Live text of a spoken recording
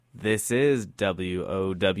This is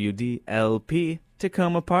WOWDLP,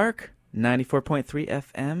 Tacoma Park, 94.3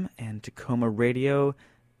 FM, and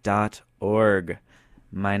TacomaRadio.org.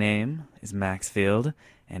 My name is Maxfield,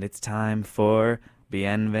 and it's time for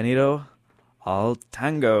Bienvenido al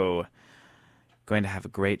Tango. Going to have a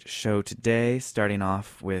great show today, starting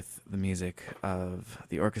off with the music of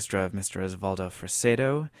the orchestra of Mr. Osvaldo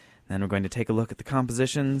Fresedo. Then we're going to take a look at the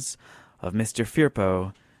compositions of Mr.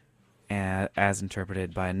 Firpo, as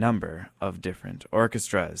interpreted by a number of different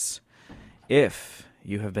orchestras. If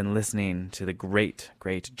you have been listening to the great,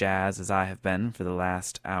 great jazz as I have been for the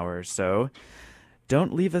last hour or so,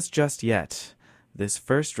 don't leave us just yet. This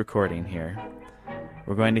first recording here,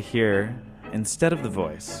 we're going to hear, instead of the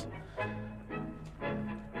voice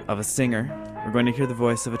of a singer, we're going to hear the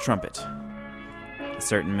voice of a trumpet. A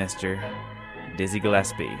certain Mr. Dizzy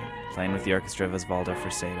Gillespie, playing with the orchestra of Osvaldo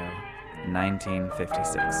Fresedo,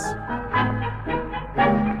 1956.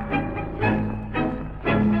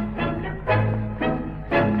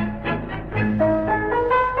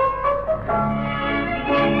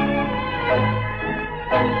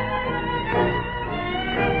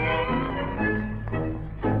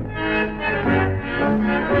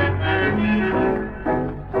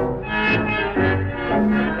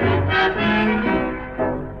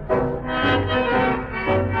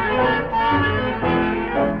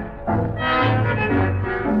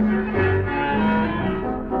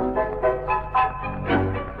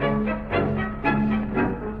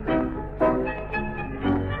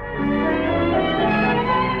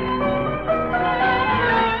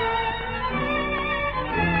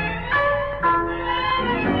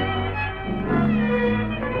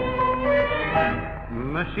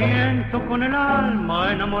 Con el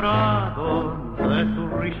alma enamorado de tu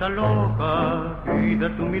risa loca y de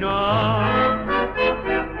tu mirar,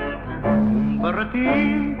 un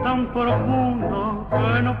berretín tan profundo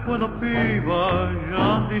que no puedo, piba,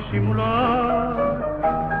 ya disimular.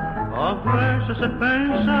 A veces he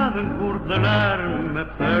pensado en curtelarme,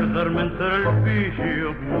 perderme entre el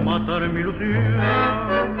vicio, matar mi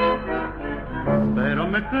ilusión. Pero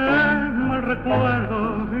me quema el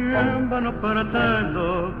recuerdo y en vano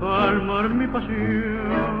pretendo calmar mi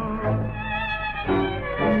pasión.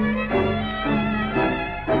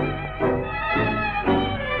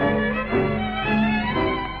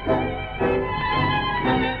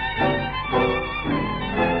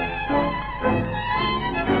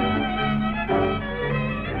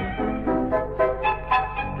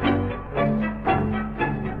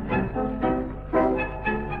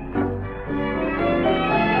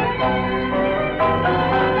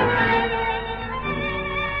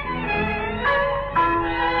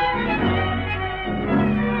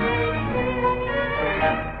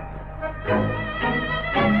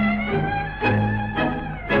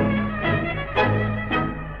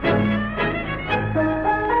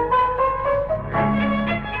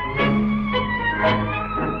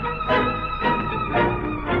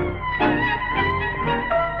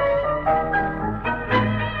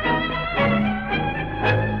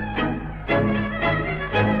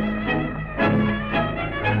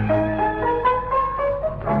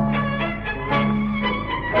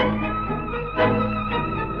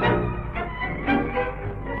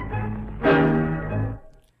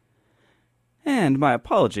 My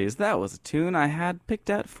apologies, that was a tune I had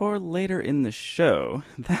picked out for later in the show.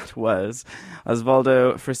 That was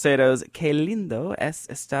Osvaldo Fresedo's Que lindo es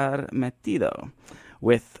estar metido,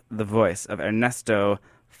 with the voice of Ernesto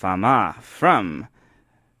Fama from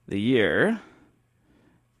the year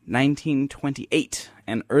 1928,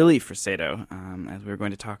 an early Fresedo, as we're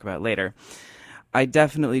going to talk about later. I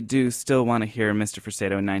definitely do still want to hear Mr.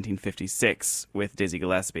 Fresedo in 1956 with Dizzy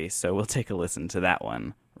Gillespie, so we'll take a listen to that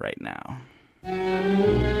one right now. This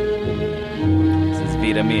is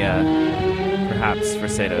Vida Mia, perhaps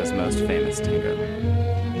Fresedo's most famous tango.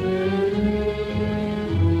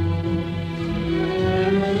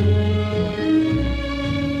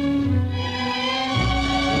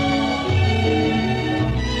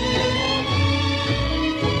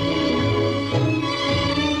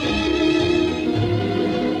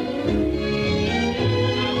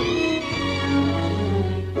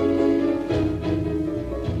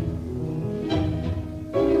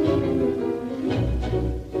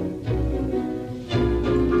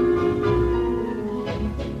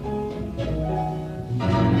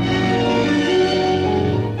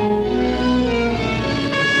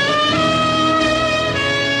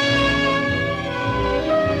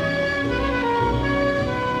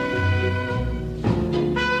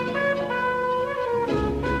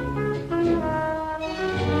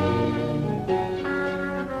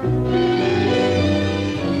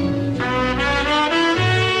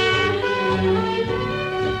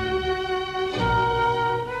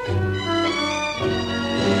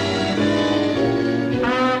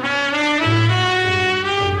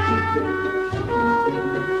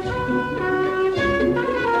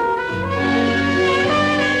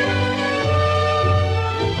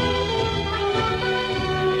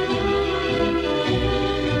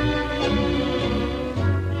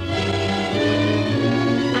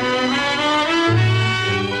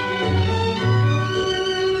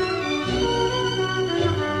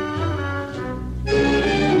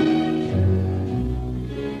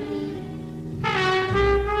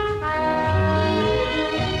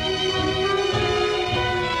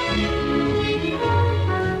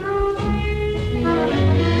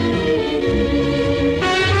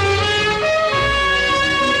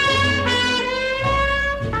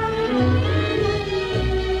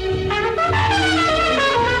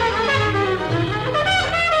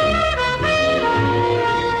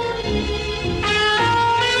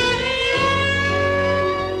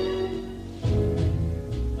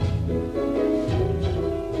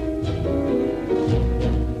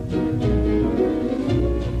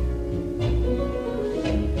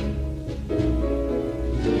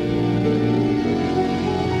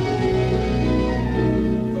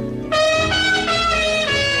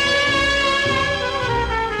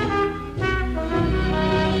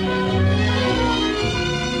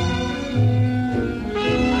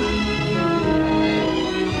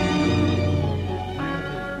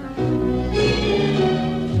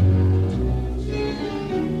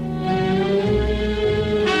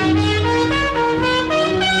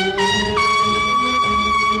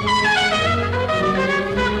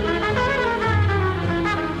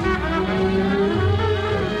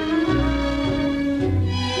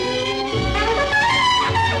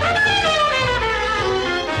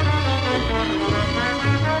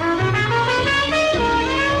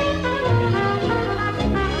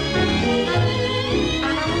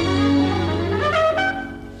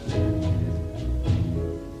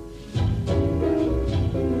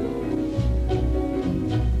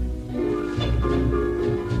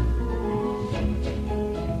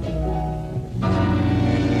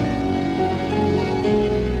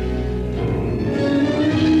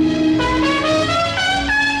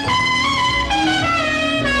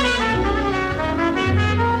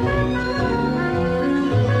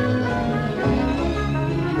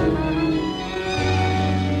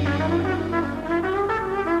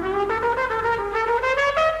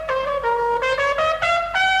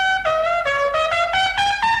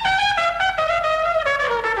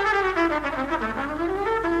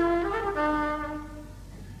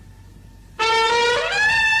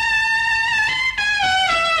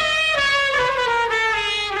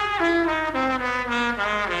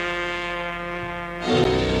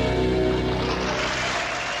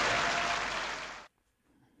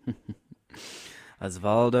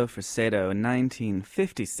 Osvaldo Fresedo,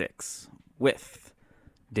 1956, with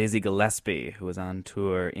Dizzy Gillespie, who was on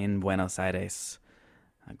tour in Buenos Aires.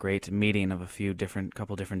 A great meeting of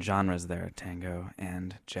couple different genres there, tango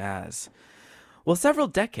and jazz. Well, several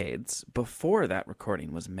decades before that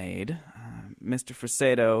recording was made, Mr.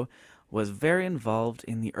 Fresedo was very involved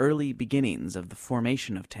in the early beginnings of the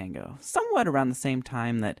formation of tango, somewhat around the same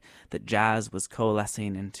time that jazz was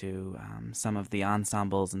coalescing into some of the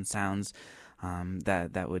ensembles and sounds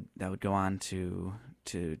that would go on to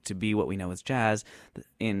be what we know as jazz.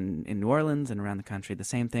 In New Orleans and around the country, the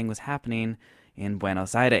same thing was happening in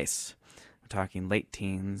Buenos Aires. We're talking late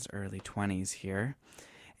teens, early 20s here.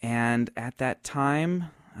 And at that time,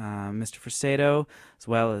 Mr. Fresedo, as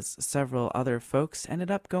well as several other folks, ended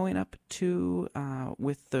up going up to,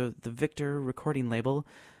 with the Victor recording label,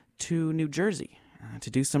 to New Jersey to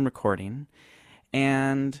do some recording.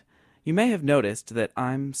 And you may have noticed that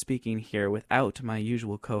I'm speaking here without my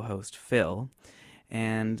usual co-host, Phil.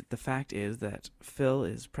 And the fact is that Phil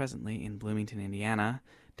is presently in Bloomington, Indiana,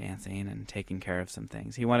 dancing and taking care of some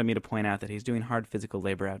things. He wanted me to point out that he's doing hard physical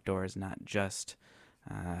labor outdoors, not just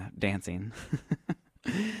dancing.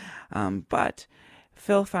 But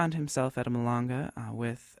Phil found himself at a milonga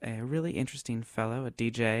with a really interesting fellow, a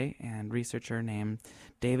DJ and researcher named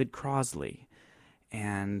David Crossley.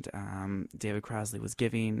 And David Crossley was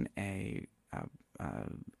giving a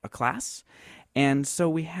class. And so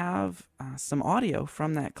we have some audio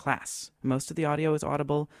from that class. Most of the audio is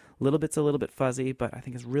audible. Little bit's a little bit fuzzy, but I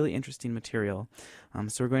think it's really interesting material.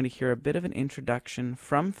 So we're going to hear a bit of an introduction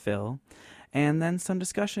from Phil, and then some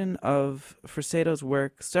discussion of Fresedo's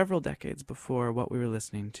work several decades before what we were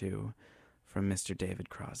listening to from Mr. David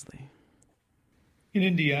Crossley. In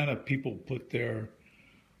Indiana, people put their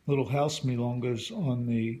little house milongas on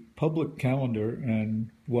the public calendar and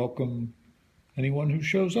welcome anyone who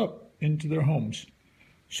shows up into their homes.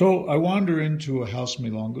 So I wander into a house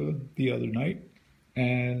milonga the other night,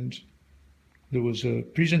 and there was a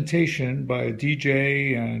presentation by a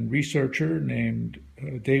DJ and researcher named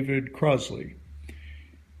David Crossley.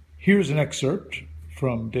 Here's an excerpt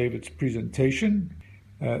from David's presentation.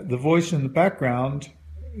 The voice in the background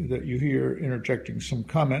that you hear interjecting some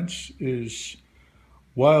comments is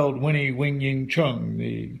Wild Winnie Wing Ying Chung,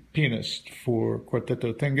 the pianist for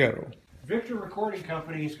Quarteto Tanguero. Victor Recording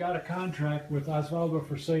Company's got a contract with Osvaldo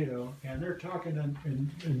Fresedo, and they're talking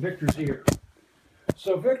in Victor's ear.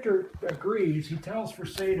 So Victor agrees. He tells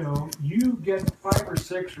Fresedo, you get 5 or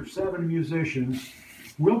 6 or 7 musicians,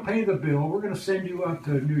 we'll pay the bill, we're going to send you up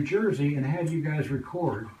to New Jersey and have you guys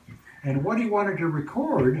record. And what he wanted to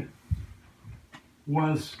record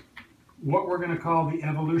was what we're going to call the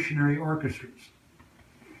Evolutionary orchestras.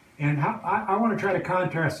 And I want to try to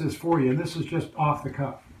contrast this for you, and this is just off the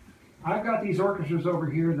cuff. I've got these orchestras over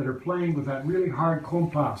here that are playing with that really hard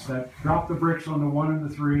compas, that drop the bricks on the 1 and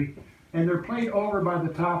the 3, and they're played over by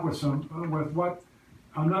the top with what,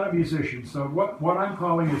 I'm not a musician, so what I'm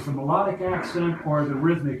calling is the melodic accent or the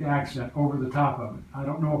rhythmic accent over the top of it. I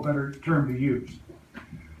don't know a better term to use.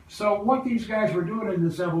 So what these guys were doing in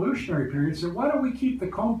this evolutionary period said, why don't we keep the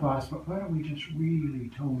compas, but why don't we just really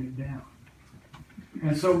tone it down?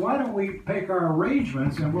 And so why don't we take our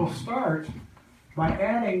arrangements and we'll start by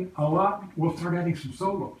adding we'll start adding some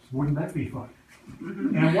solos. Wouldn't that be fun?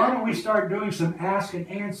 And why don't we start doing some ask and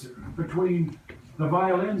answer between the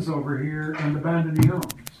violins over here and the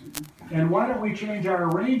bandoneons? And why don't we change our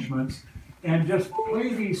arrangements and just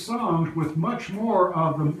play these songs with much more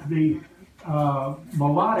of the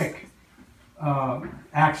melodic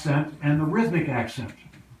accent and the rhythmic accent?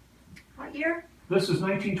 What year? This is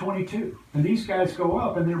 1922, and these guys go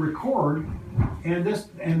up and they record, and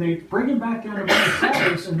they bring them back down to Buenos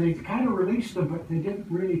Aires, and they kind of released them, but they didn't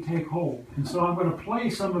really take hold. And so I'm going to play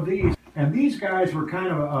some of these. And these guys were kind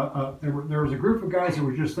of there was a group of guys that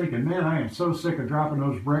were just thinking, man, I am so sick of dropping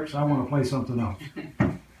those bricks. I want to play something else.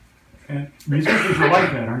 And musicians are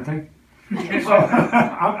like that, aren't they? So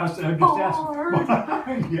I'm just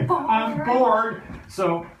asking. Yeah, I'm bored.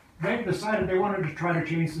 So they decided they wanted to try to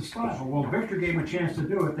change the style. Well, Victor gave them a chance to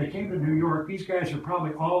do it. They came to New York. These guys are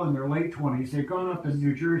probably all in their late 20s. They've gone up to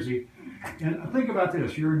New Jersey. And think about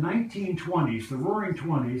this. You're 1920s, the roaring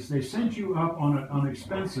 20s. They sent you up on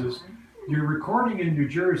expenses. You're recording in New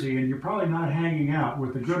Jersey, and you're probably not hanging out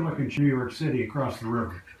with the good-looking New York City across the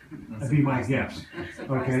river. That'd be my guess.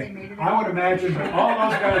 Okay? I would imagine that all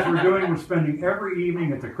those guys were doing was spending every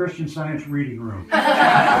evening at the Christian Science reading room.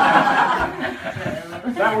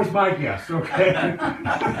 That was my guess, okay?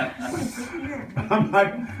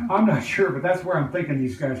 I'm not sure, but that's where I'm thinking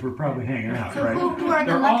these guys were probably hanging out, So right? who are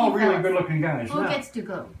the They're lucky all really fellas? good-looking guys. Who gets to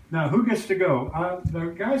go? Now, who gets to go?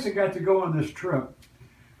 The guys that got to go on this trip,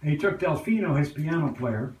 he took Delfino, his piano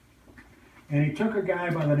player, and he took a guy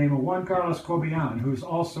by the name of Juan Carlos Cobian, who's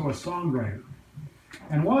also a songwriter.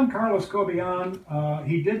 And Juan Carlos Cobian,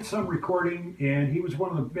 he did some recording, and he was one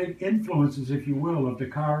of the big influences, if you will, of De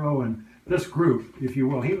Caro and this group, if you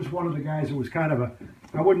will. He was one of the guys that was kind of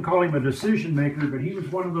I wouldn't call him a decision maker, but he was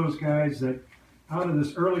one of those guys that, out of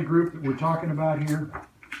this early group that we're talking about here,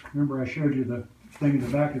 remember I showed you the thing in the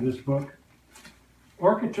back of this book,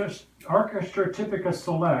 Orchestra Tipica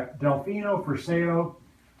Select, Delfino, Fresedo,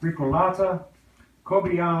 Ricolata,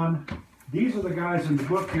 Cobian. These are the guys in the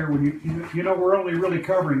book here. When you know we're only really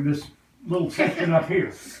covering this little section up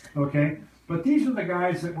here, okay? But these are the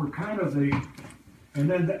guys that were kind of and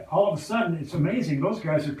then all of a sudden, it's amazing, those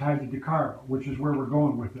guys are tied to De Caro, which is where we're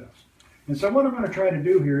going with this. And so what I'm going to try to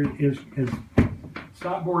do here is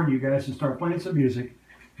stop boring you guys and start playing some music.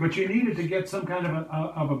 But you needed to get some kind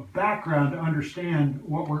of a background to understand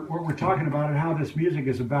what we're talking about and how this music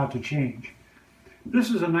is about to change. This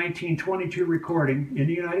is a 1922 recording in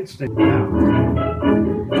the United States. Now,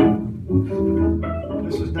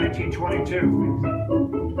 this is 1922.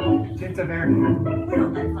 Tinta Verde. We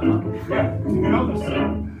don't let them. Yeah, you know this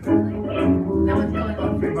song. That one's going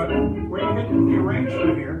on Okay, first. but when you get to the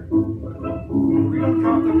arrangement here, we don't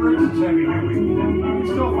drop the bricks as heavy, do we? You can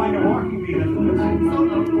still find a walking beat in this.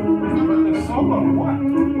 But the solo, what?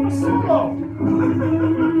 A solo! Who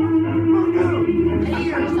knew?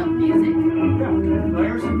 Layers of music. Yeah,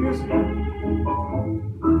 layers of music.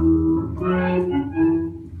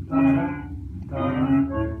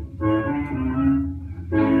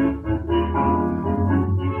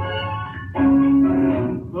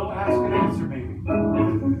 Little ask and answer, maybe.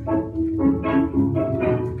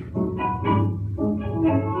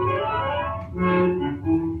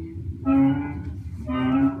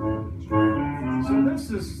 So this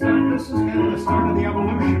is kind of the start of the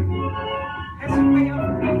evolution.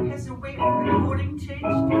 Has the way of recording changed?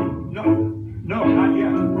 No, not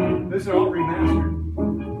yet. This is all remastered.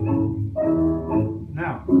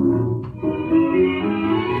 Now.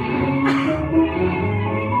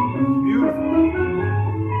 Beautiful.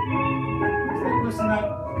 Listen to that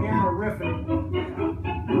piano riff and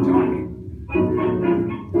talking.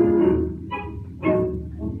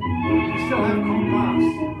 You still have compas.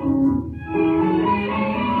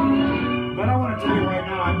 But I want to tell you right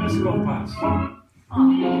now, I miss compas.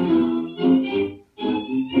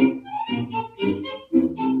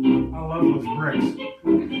 I love those bricks.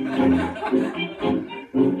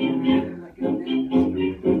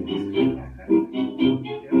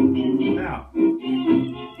 Now,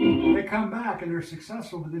 they come back and they're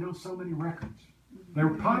successful, but they don't sell many records. They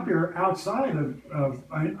were popular outside of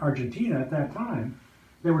Argentina at that time.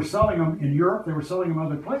 They were selling them in Europe, they were selling them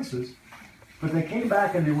other places, but they came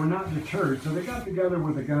back and they were not deterred. So they got together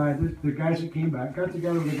with a guy, the guys that came back, got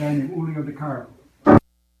together with a guy named Julio De Caro.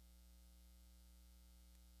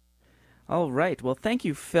 All right. Well, thank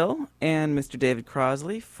you, Phil and Mr. David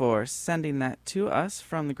Crossley, for sending that to us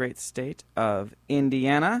from the great state of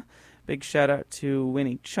Indiana. Big shout out to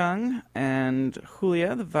Winnie Chung and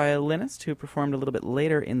Julia, the violinist, who performed a little bit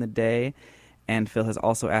later in the day. And Phil has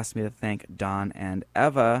also asked me to thank Don and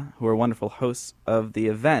Eva, who are wonderful hosts of the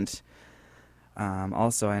event.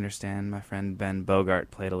 Also, I understand my friend Ben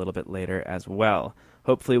Bogart played a little bit later as well.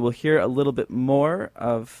 Hopefully we'll hear a little bit more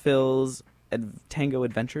of Phil's tango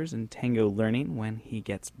adventures and tango learning when he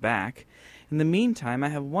gets back. In the meantime, I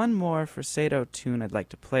have one more Fresedo tune I'd like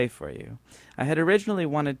to play for you. I had originally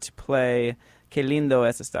wanted to play Qué lindo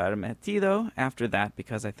es estar metido after that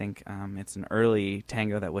because I think it's an early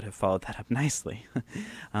tango that would have followed that up nicely.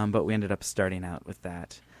 But we ended up starting out with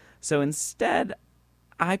that. So instead,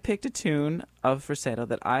 I picked a tune of Fresedo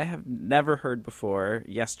that I have never heard before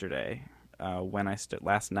yesterday.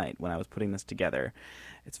 Last night when I was putting this together.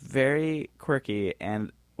 It's very quirky,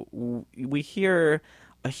 and we hear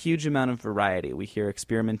a huge amount of variety. We hear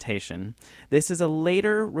experimentation. This is a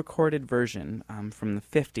later recorded version from the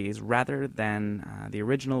 50s rather than the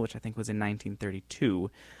original, which I think was in 1932.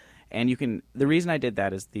 And the reason I did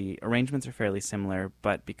that is the arrangements are fairly similar,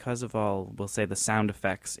 but because of all, we'll say, the sound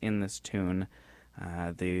effects in this tune,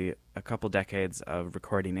 a couple decades of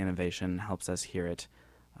recording innovation helps us hear it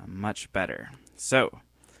much better. So,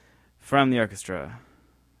 from the orchestra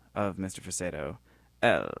of Mr. Fresedo,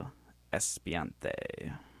 El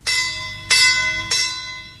Espiante.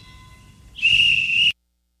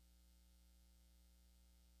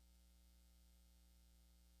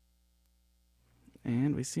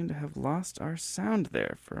 And we seem to have lost our sound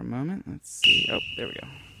there for a moment. Let's see. Oh, there we go.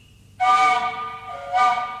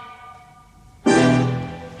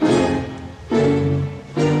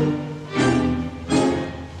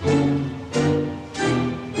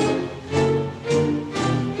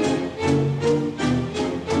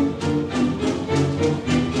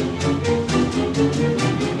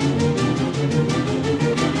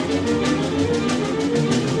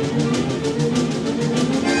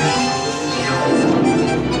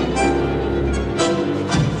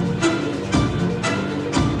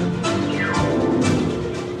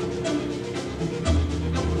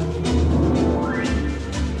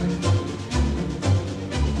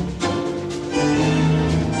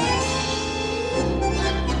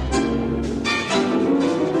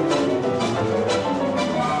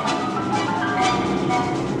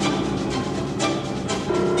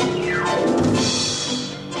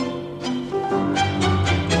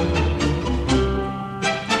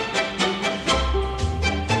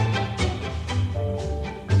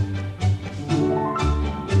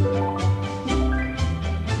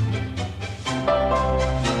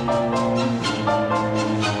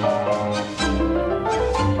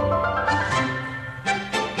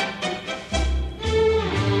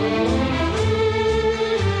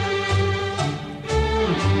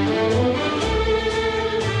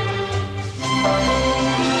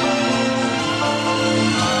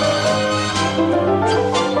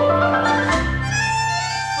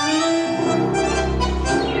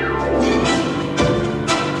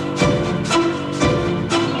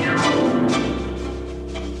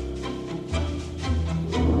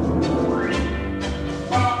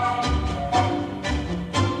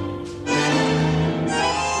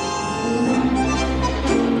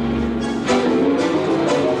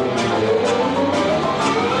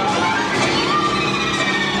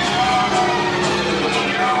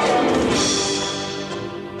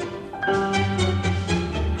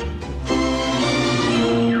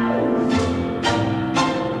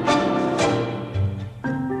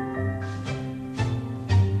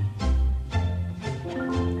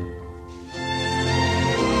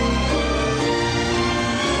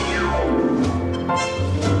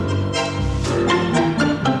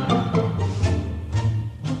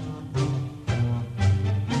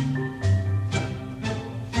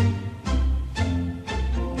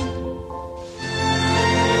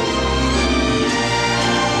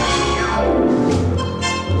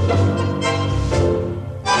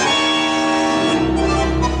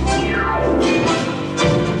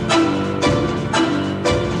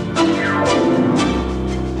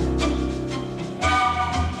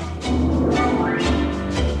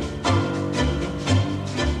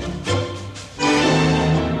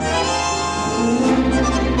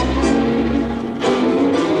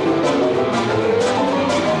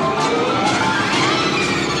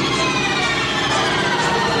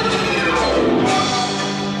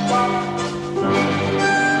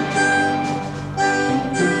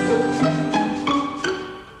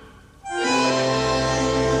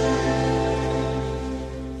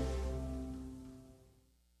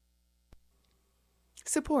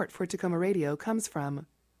 Support for Tacoma Radio comes from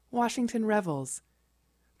Washington Revels,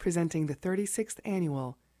 presenting the 36th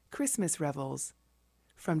Annual Christmas Revels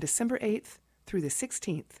from December 8th through the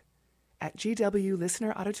 16th at GW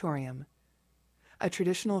Listener Auditorium, a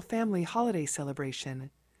traditional family holiday celebration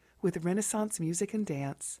with Renaissance music and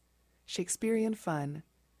dance, Shakespearean fun,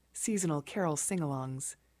 seasonal carol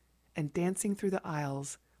sing-alongs, and dancing through the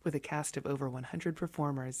aisles with a cast of over 100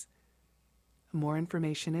 performers. More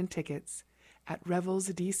information and tickets at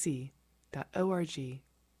revelsdc.org,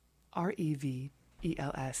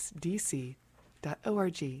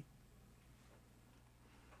 revelsdc.org.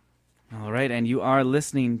 All right, and you are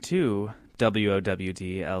listening to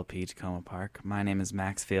WOWD LP Tacoma Park. My name is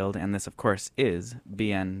Maxfield, and this, of course, is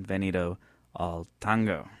Bienvenido al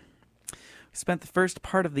Tango. We spent the first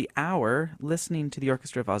part of the hour listening to the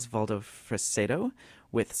orchestra of Osvaldo Fresedo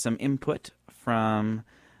with some input from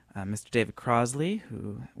Mr. David Crossley,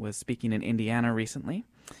 who was speaking in Indiana recently.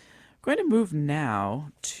 We're going to move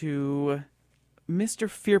now to Mr.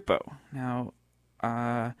 Firpo. Now,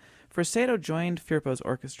 Fresedo joined Firpo's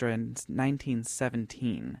orchestra in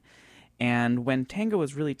 1917, and when tango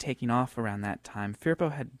was really taking off around that time,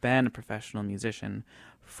 Firpo had been a professional musician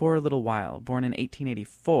for a little while. Born in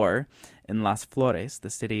 1884 in Las Flores, the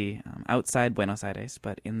city outside Buenos Aires,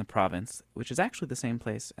 but in the province, which is actually the same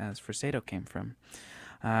place as Fresedo came from.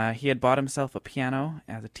 He had bought himself a piano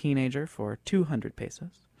as a teenager for 200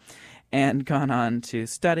 pesos, and gone on to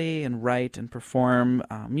study and write and perform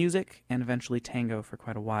music and eventually tango for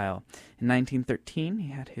quite a while. In 1913, he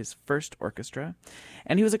had his first orchestra,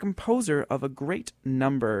 and he was a composer of a great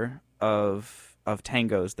number of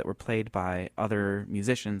tangos that were played by other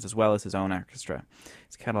musicians as well as his own orchestra.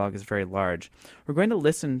 His catalog is very large. We're going to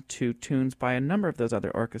listen to tunes by a number of those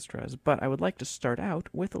other orchestras, but I would like to start out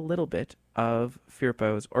with a little bit of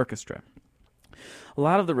Firpo's orchestra. A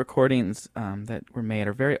lot of the recordings that were made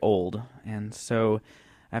are very old, and so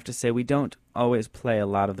I have to say we don't always play a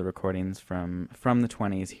lot of the recordings from the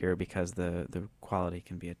 20s here because the quality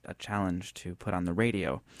can be a challenge to put on the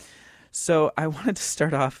radio. So I wanted to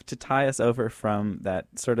start off to tie us over from that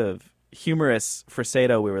sort of humorous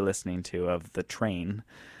Fresedo we were listening to of the train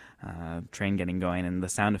getting going and the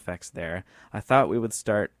sound effects there. I thought we would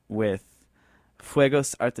start with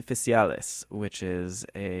Fuegos Artificiales, which is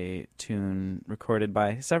a tune recorded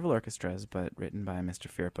by several orchestras but written by Mr.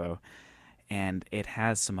 Firpo. And it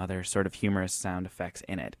has some other sort of humorous sound effects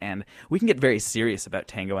in it. And we can get very serious about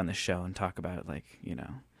tango on this show and talk about, like, you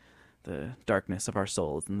know, the darkness of our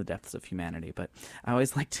souls and the depths of humanity. But I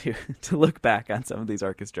always like to look back on some of these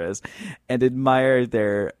orchestras and admire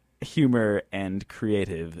their humor and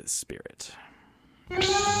creative spirit.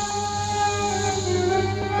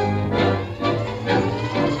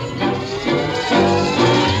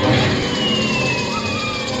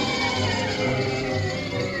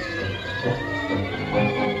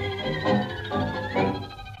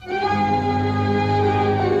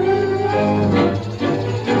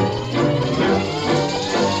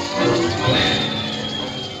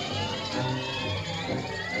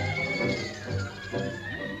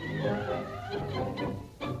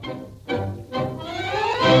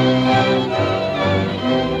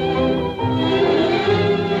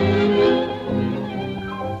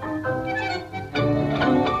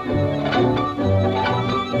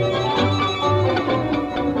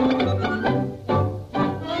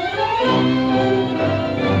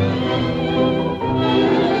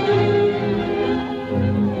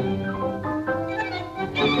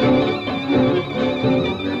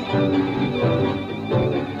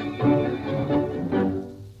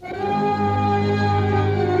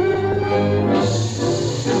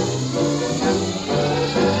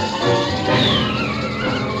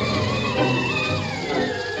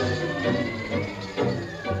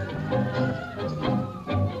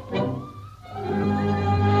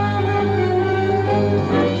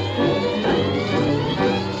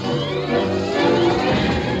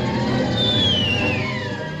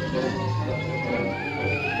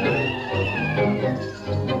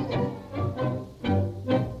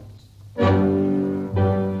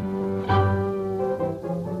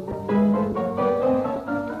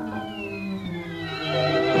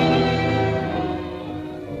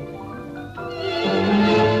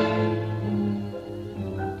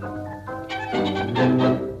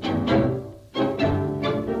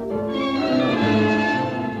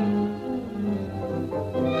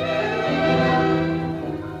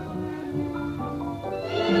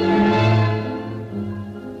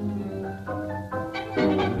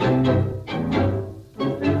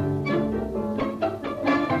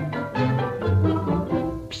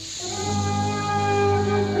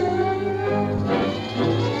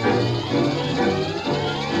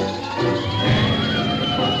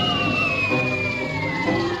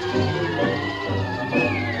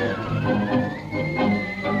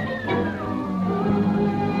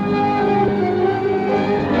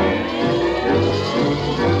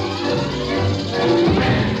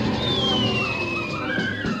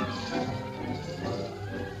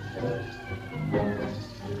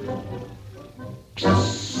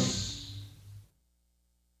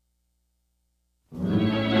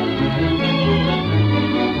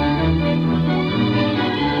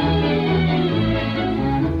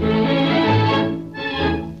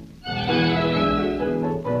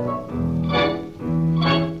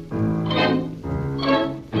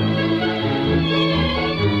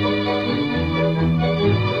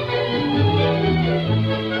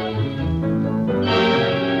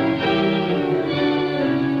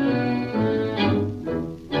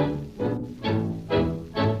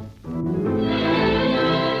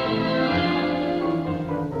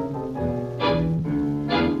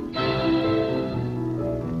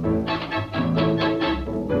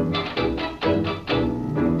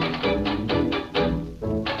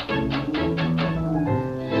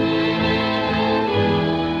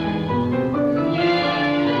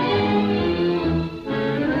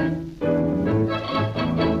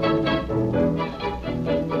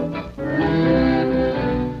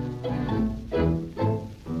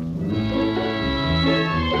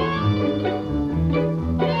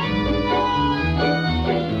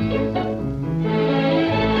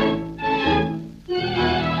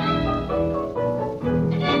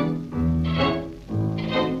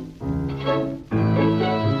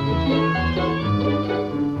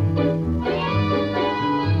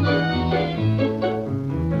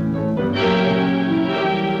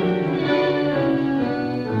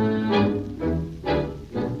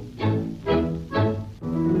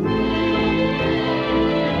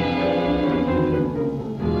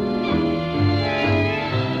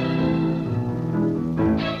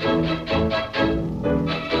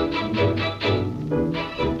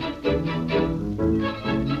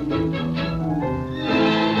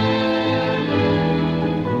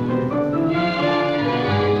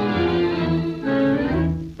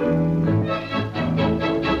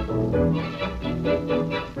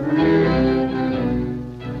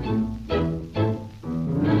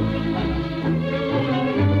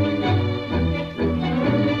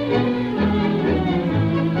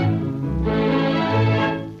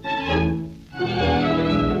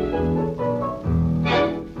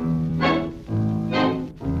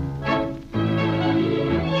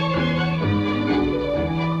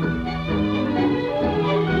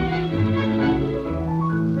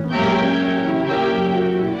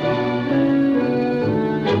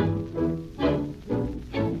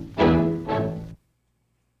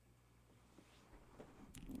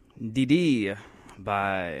 Didi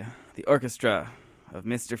by the orchestra of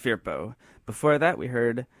Mr. Firpo. Before that, we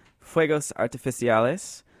heard Fuegos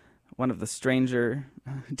Artificiales, one of the stranger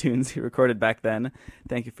tunes he recorded back then.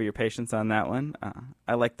 Thank you for your patience on that one.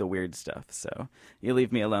 I like the weird stuff, so you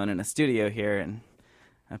leave me alone in a studio here and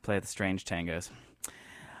I play the strange tangos.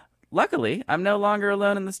 Luckily, I'm no longer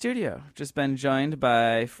alone in the studio. Just been joined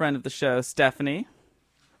by friend of the show, Stephanie.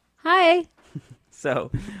 Hi.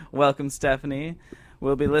 So, welcome, Stephanie.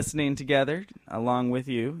 We'll be listening together, along with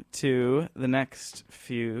you, to the next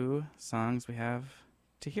few songs we have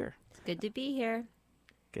to hear. It's good to be here.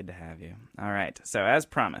 Good to have you. All right. So, as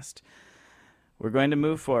promised, we're going to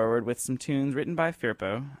move forward with some tunes written by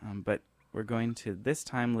Firpo, but we're going to this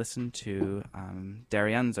time listen to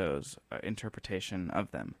D'Arienzo's interpretation of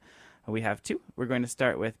them. We have two. We're going to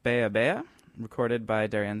start with Bea Bea, recorded by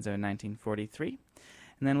D'Arienzo in 1943.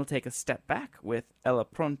 And then we'll take a step back with Ella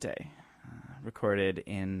Pronte, recorded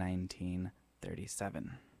in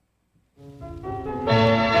 1937.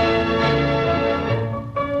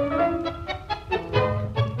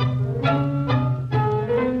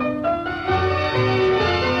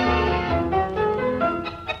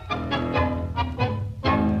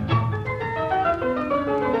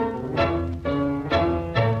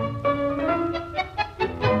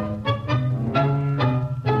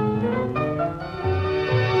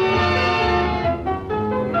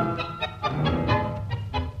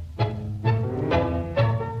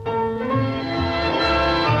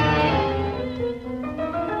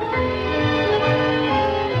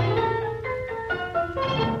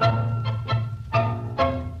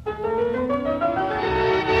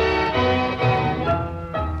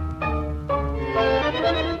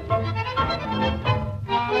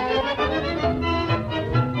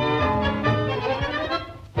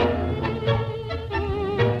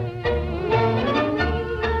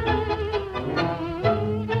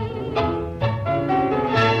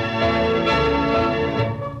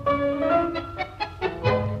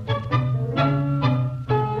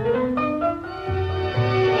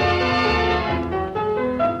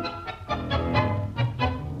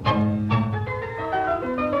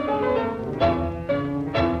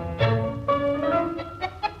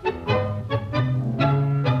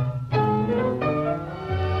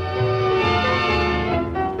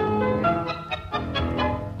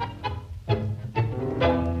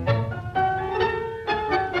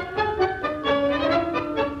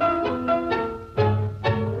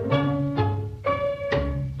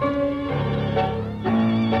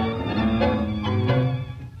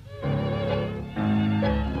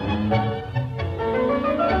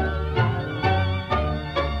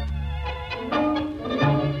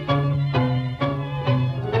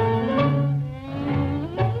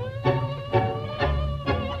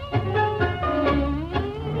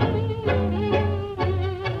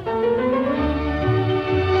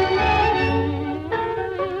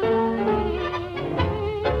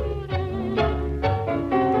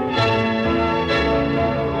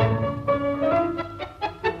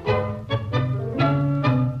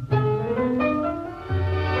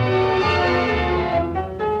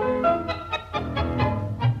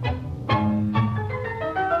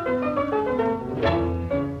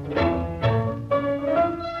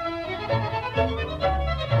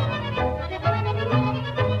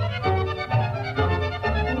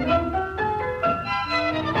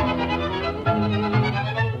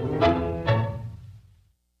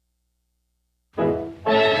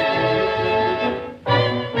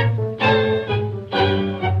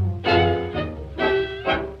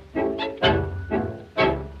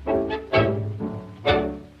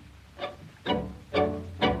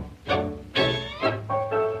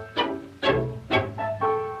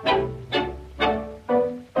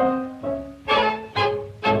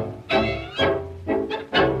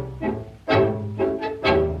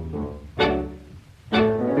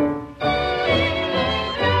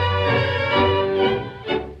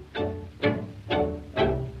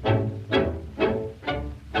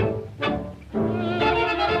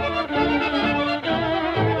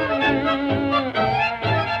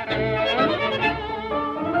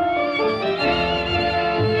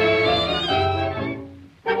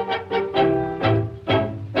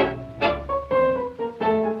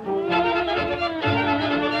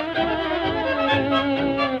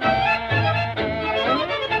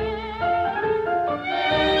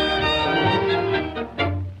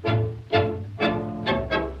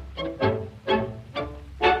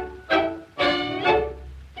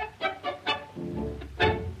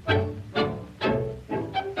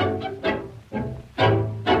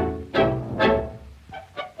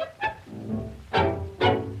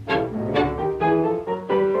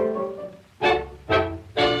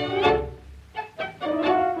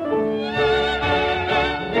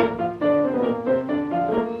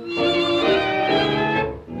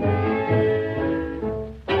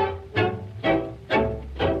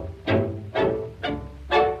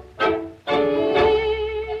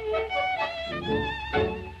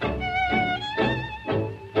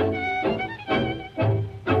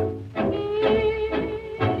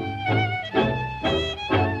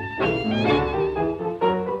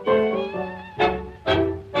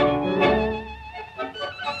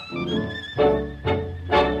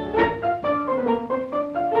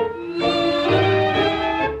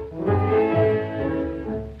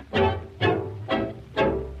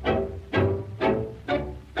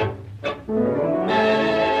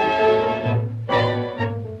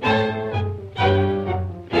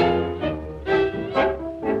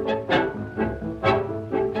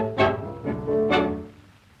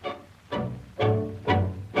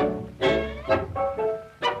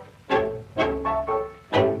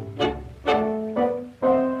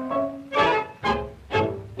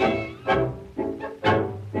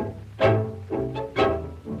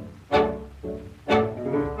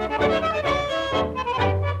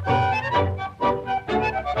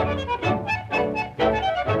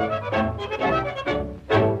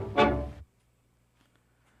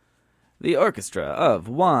 the orchestra of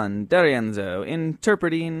Juan D'Arienzo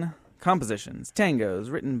interpreting compositions, tangos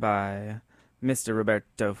written by Mr.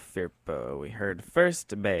 Roberto Firpo. We heard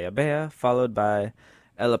first Bea Bea, followed by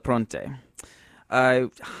El Apronte. I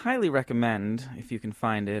highly recommend, if you can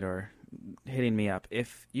find it or hitting me up,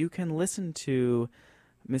 if you can listen to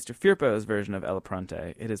Mr. Firpo's version of El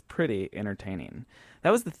Apronte. It is pretty entertaining.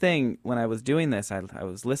 That was the thing when I was doing this. I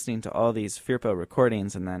was listening to all these Firpo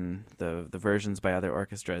recordings and then the versions by other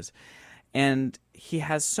orchestras. And he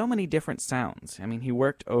has so many different sounds. I mean, he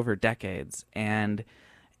worked over decades, and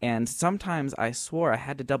sometimes I swore I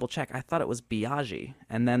had to double check. I thought it was Biagi,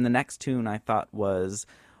 and then the next tune I thought was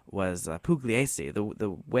Pugliese.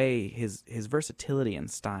 The way his versatility and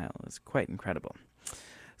style is quite incredible.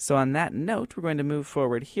 So on that note, we're going to move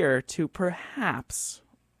forward here to perhaps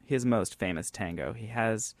his most famous tango. He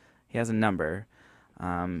has a number,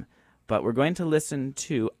 but we're going to listen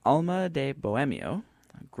to Alma de Bohemio,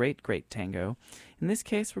 a great tango. In this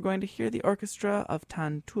case, we're going to hear the orchestra of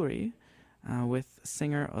Tanturi with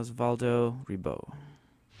singer Osvaldo Ribot.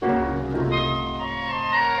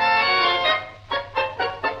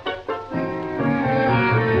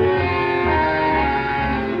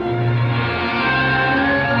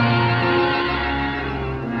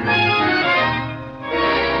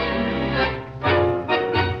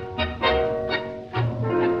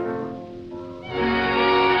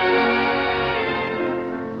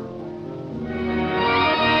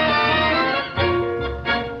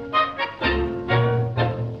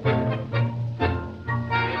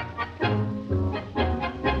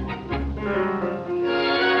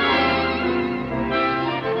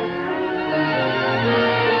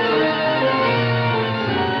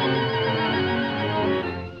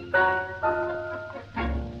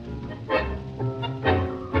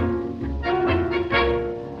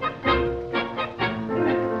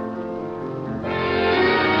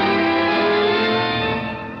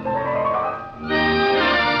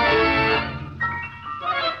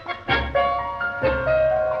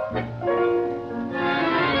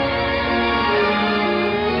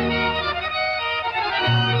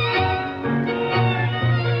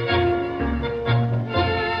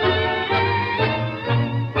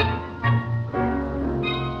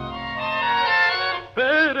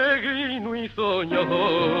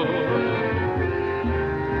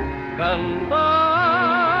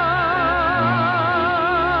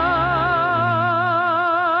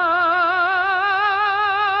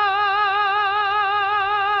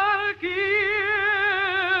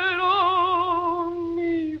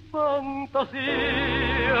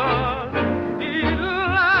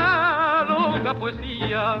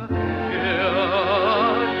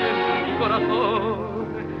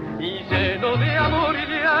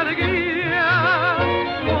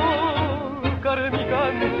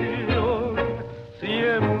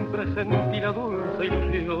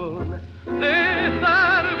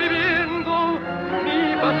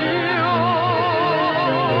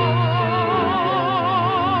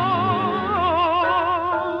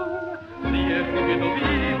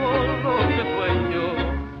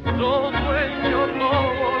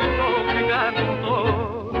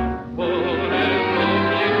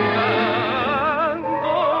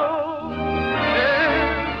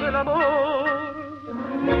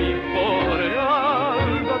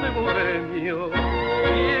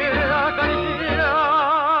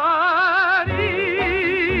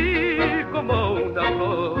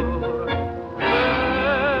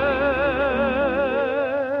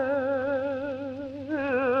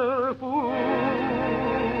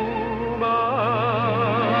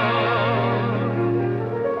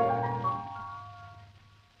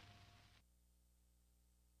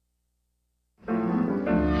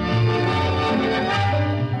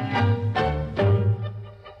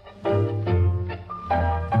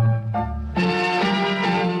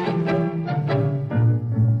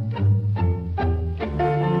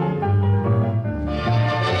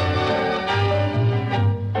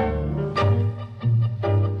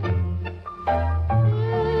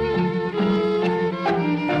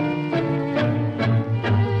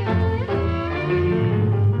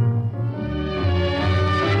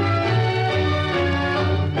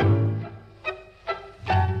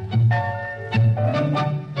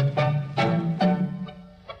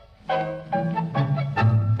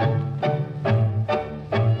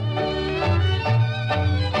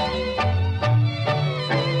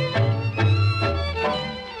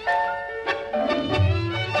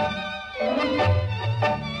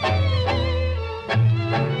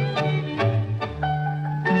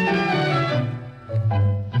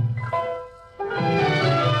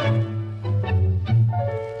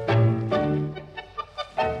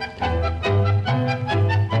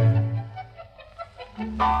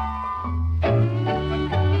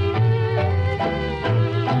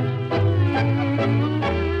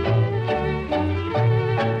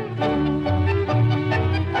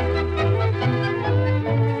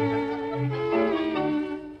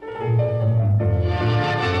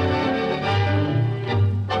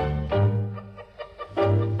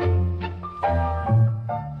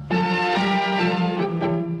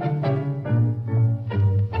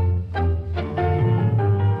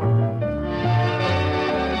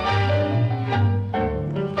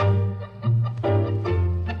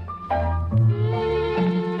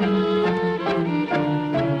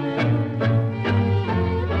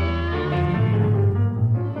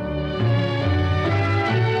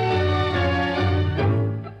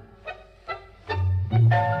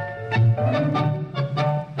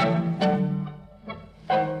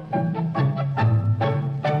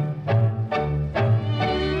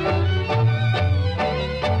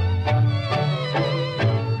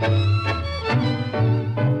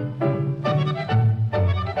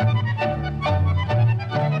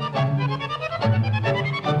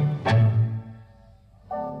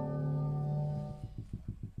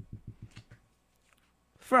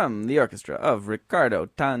 From the orchestra of Riccardo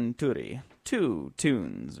Tanturi, two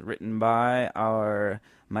tunes written by our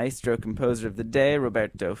maestro composer of the day,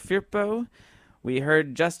 Roberto Firpo. We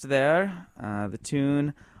heard just there the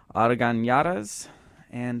tune Argañaras,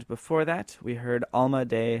 and before that we heard Alma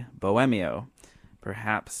de Bohemio,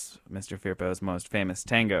 perhaps Mr. Firpo's most famous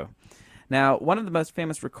tango. Now, one of the most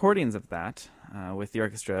famous recordings of that, with the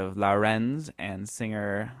orchestra of Laurenz and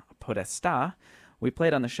singer Podestà, we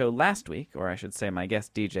played on the show last week, or I should say my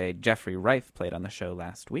guest DJ Jeffrey Reif played on the show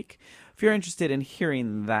last week. If you're interested in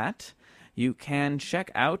hearing that, you can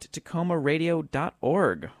check out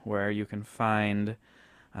tacomaradio.org, where you can find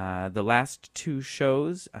the last two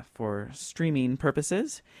shows for streaming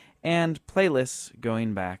purposes and playlists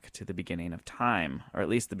going back to the beginning of time, or at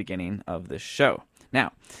least the beginning of this show.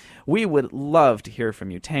 Now, we would love to hear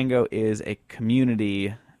from you. Tango is a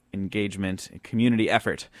community engagement, a community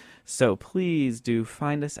effort. So please do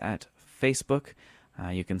find us at Facebook.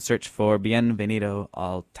 You can search for Bienvenido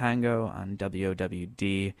al Tango on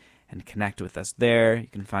WOWD and connect with us there. You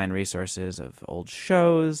can find resources of old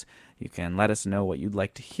shows. You can let us know what you'd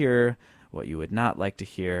like to hear, what you would not like to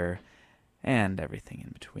hear, and everything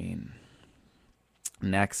in between.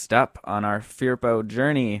 Next up on our Firpo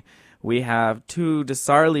journey, we have two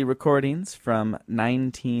Desarli recordings from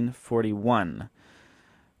 1941.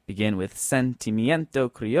 Begin with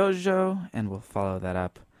Sentimiento Criollo, and we'll follow that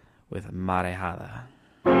up with Marejada.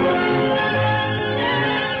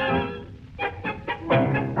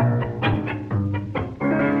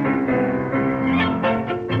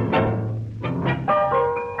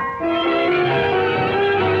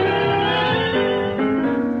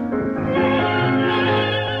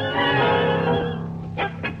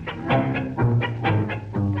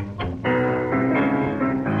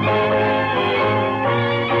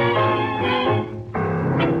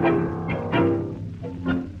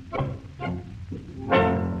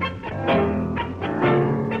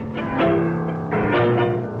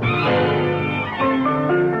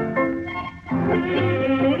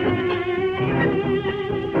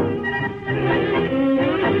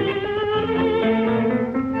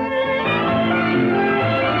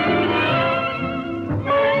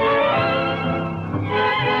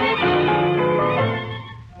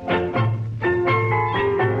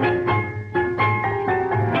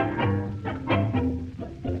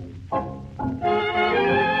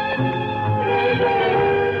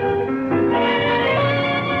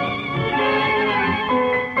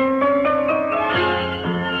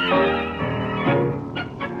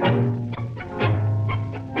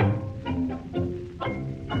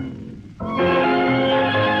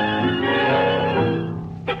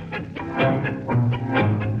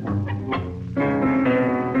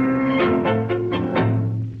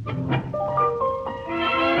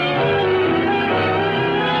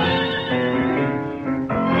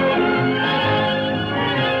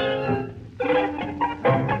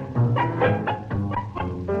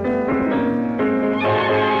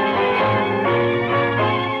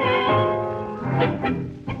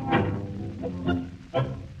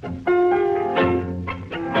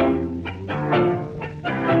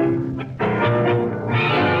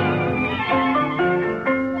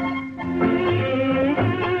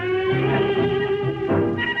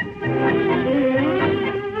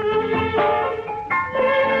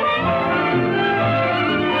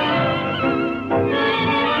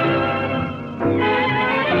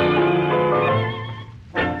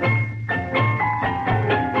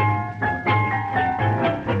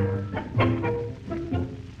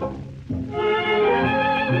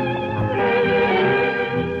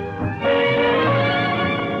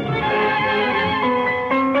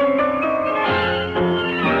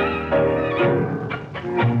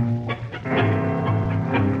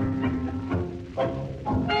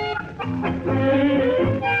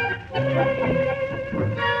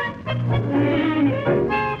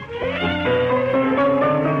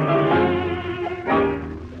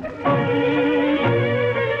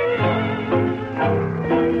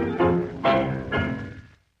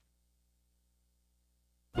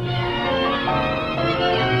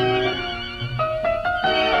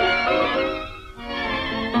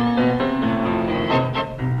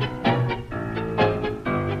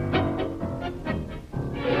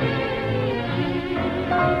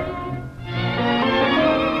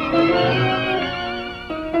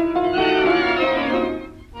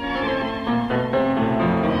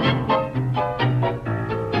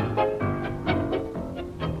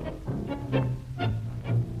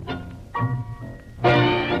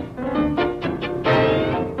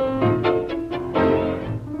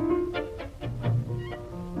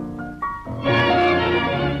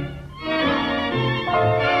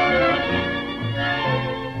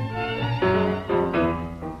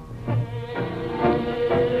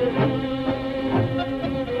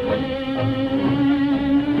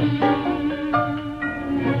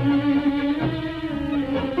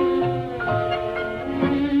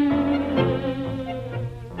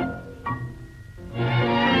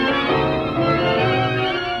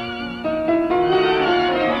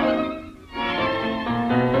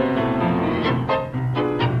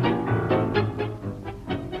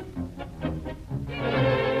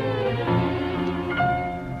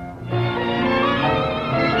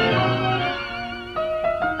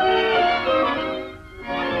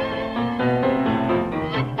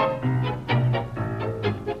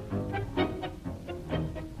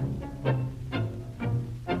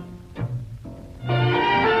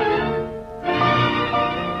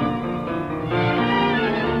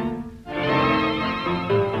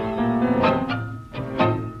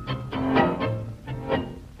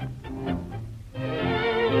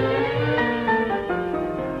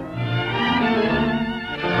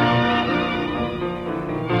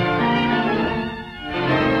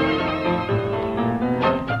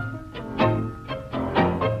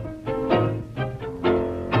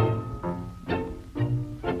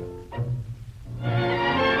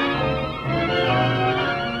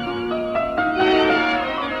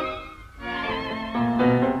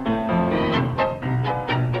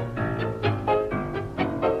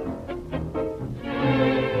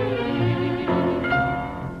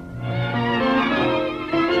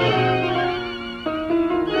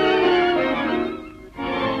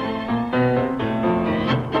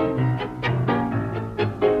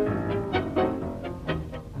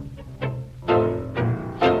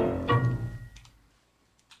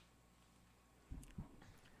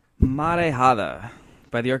 Marejada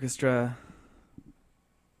by the orchestra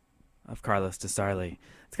of Carlos de Sarli.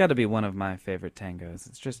 It's got to be one of my favorite tangos.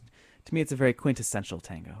 It's just, to me, it's a very quintessential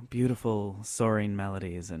tango. Beautiful, soaring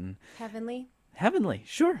melodies and... Heavenly,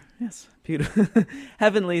 sure, yes. Beautiful.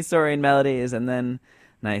 Heavenly, soaring melodies and then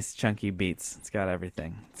nice, chunky beats. It's got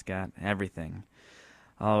everything.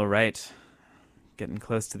 All right. Getting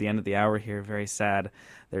close to the end of the hour here. Very sad.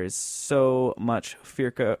 There is so much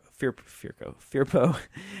Firpo,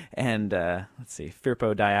 and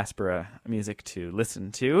Firpo diaspora music to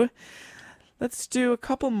listen to. Let's do a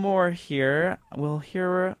couple more here. We'll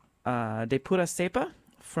hear De Pura Cepa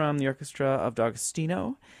from the orchestra of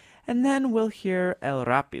D'Agostino, and then we'll hear El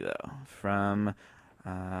Rapido from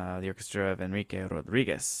the orchestra of Enrique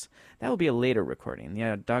Rodriguez. That will be a later recording.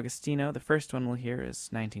 The D'Agostino, the first one we'll hear is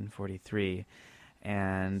 1943,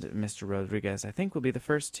 and Mr. Rodriguez, I think, will be the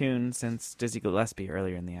first tune since Dizzy Gillespie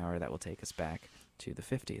earlier in the hour that will take us back to the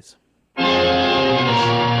 50s.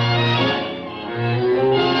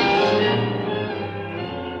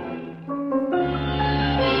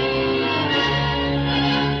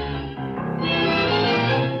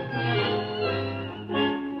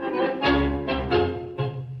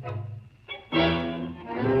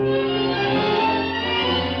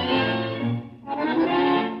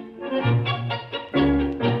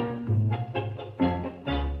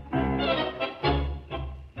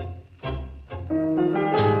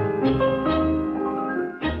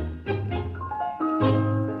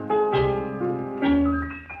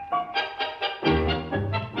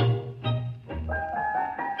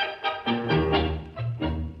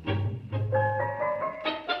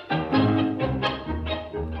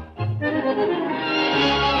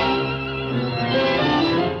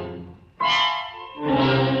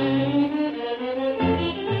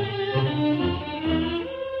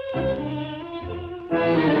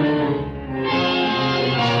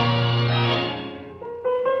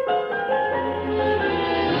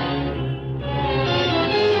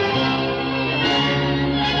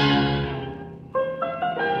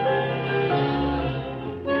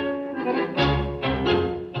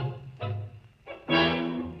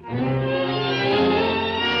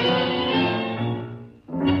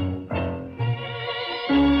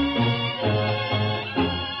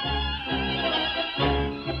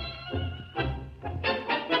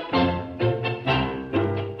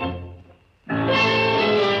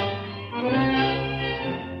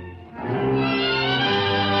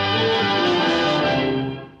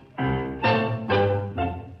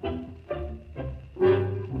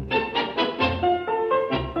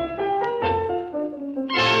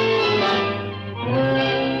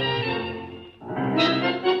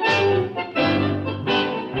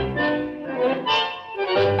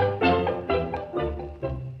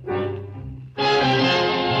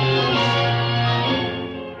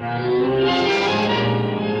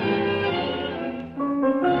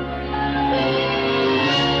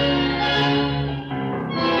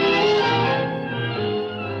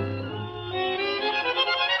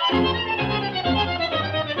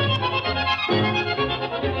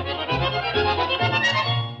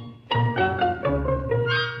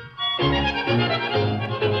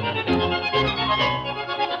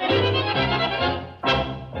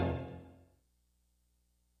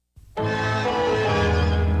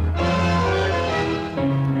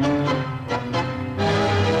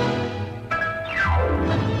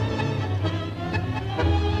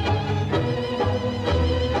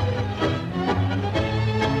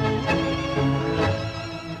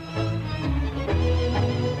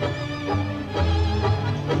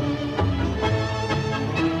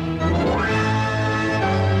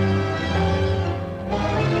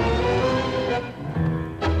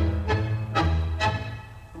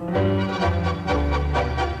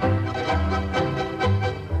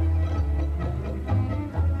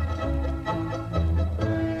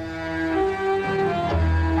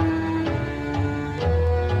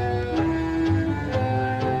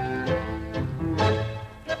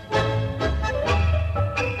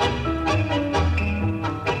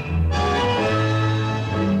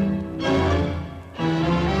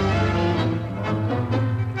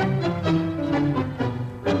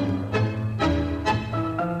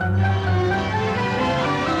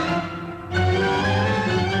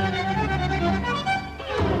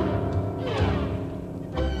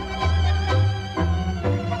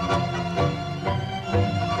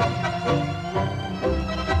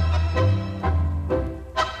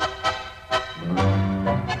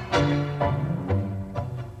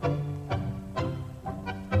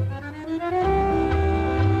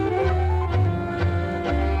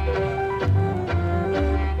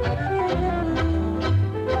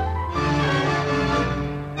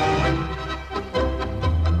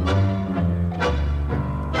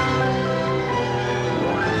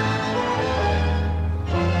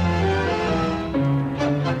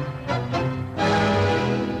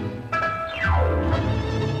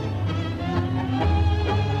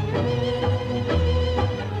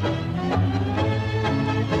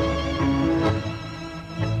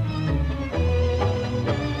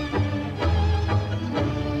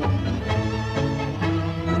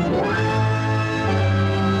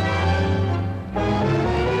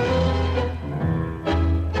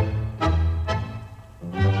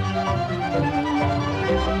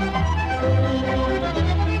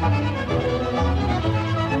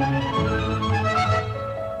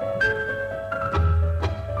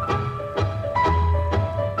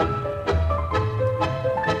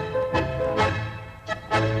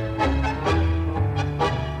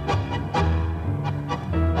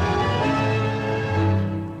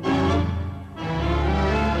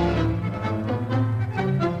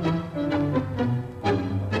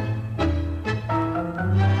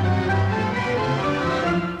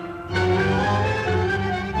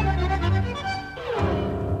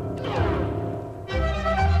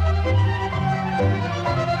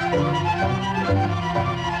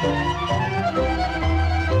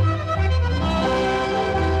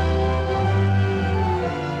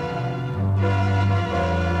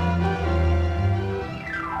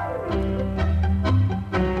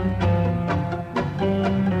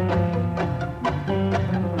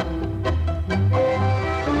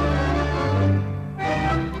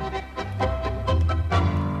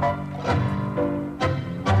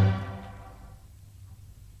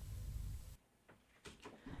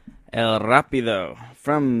 El Rapido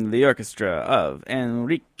from the orchestra of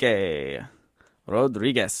Enrique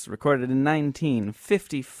Rodriguez, recorded in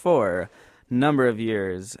 1954, number of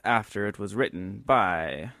years after it was written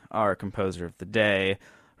by our composer of the day,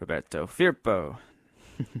 Roberto Firpo.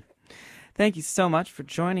 Thank you so much for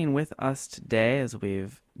joining with us today as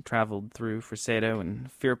we've traveled through Fresedo and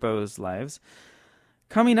Firpo's lives.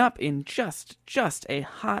 Coming up in just a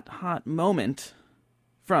hot moment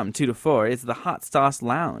from 2 to 4 is the Hot Sauce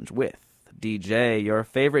Lounge with DJ, your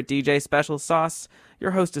favorite DJ Special Sauce,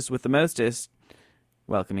 your hostess with the mostest,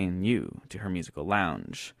 welcoming you to her musical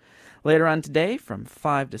lounge. Later on today, from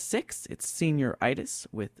 5 to 6, it's Senioritis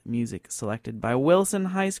with music selected by Wilson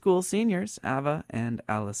High School seniors Ava and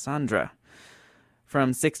Alessandra.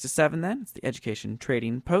 From 6 to 7, then, it's the Education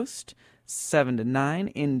Trading Post. 7 to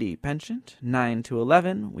 9, Indie Penchant. 9 to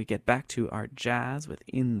 11, we get back to our jazz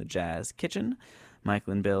within the Jazz Kitchen.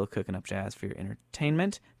 Michael and Bill cooking up jazz for your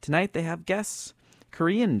entertainment. Tonight they have guests,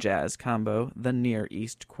 Korean jazz combo, the Near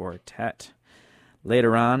East Quartet.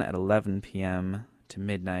 Later on at 11 p.m. to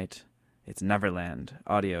midnight, it's Neverland,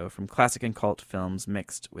 audio from classic and cult films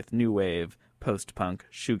mixed with new wave, post-punk,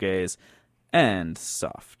 shoegaze, and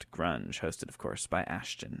soft grunge, hosted, of course, by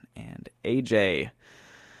Ashton and AJ.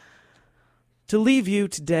 To leave you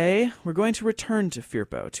today, we're going to return to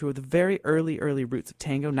Firpo, to the very early roots of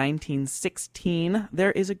tango, 1916.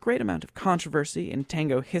 There is a great amount of controversy in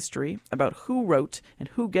tango history about who wrote and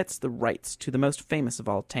who gets the rights to the most famous of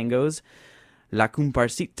all tangos, La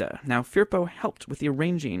Comparsita. Now, Firpo helped with the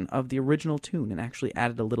arranging of the original tune and actually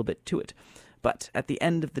added a little bit to it. But at the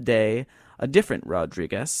end of the day, a different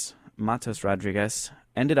Rodriguez, Matos Rodriguez,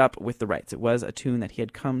 ended up with the rights. It was a tune that he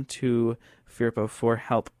had come to Firpo for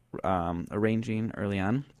help arranging early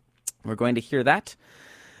on. We're going to hear that.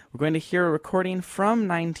 We're going to hear a recording from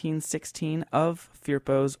 1916 of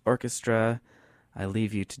Firpo's orchestra. I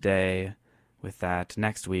leave you today with that.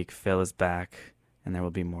 Next week, Phil is back, and there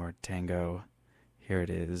will be more tango. Here it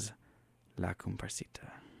is, La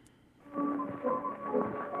Comparsita.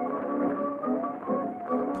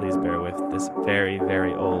 Please bear with this very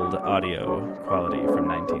old audio quality from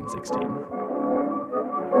 1916.